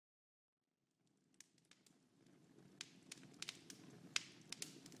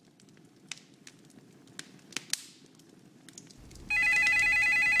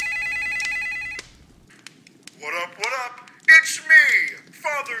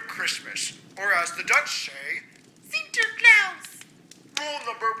Christmas, or as the Dutch say, Sinterklaas. rule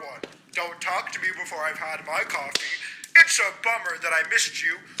number 1, don't talk to me before I've had my coffee. It's a bummer that I missed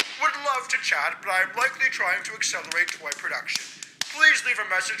you. Would love to chat, but I'm likely trying to accelerate toy production. Please leave a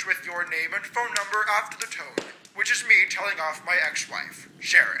message with your name and phone number after the tone, which is me telling off my ex-wife,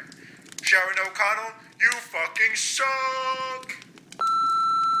 Sharon. Sharon O'Connell, you fucking suck!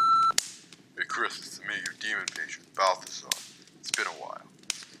 Hey Chris, it's me, your demon patient, Balthazar. It's been a while.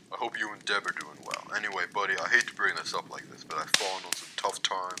 I hope you and Deb are doing well. Anyway, buddy, I hate to bring this up like this, but I've fallen on some tough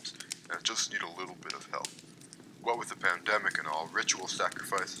times, and I just need a little bit of help. What with the pandemic and all, ritual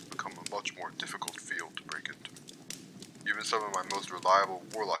sacrifice has become a much more difficult field to break into. Even some of my most reliable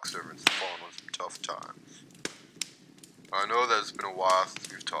warlock servants have fallen on some tough times. I know that it's been a while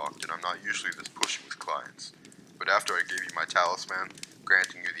since we've talked, and I'm not usually this pushy with clients, but after I gave you my talisman,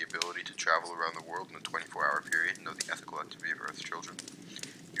 granting you the ability to travel around the world in a 24-hour period and know the ethical activity of Earth's children,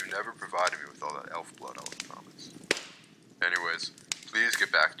 you never provided me with all that elf blood I was promised. Anyways, please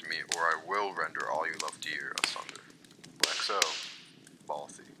get back to me, or I will render all you love dear asunder. XO.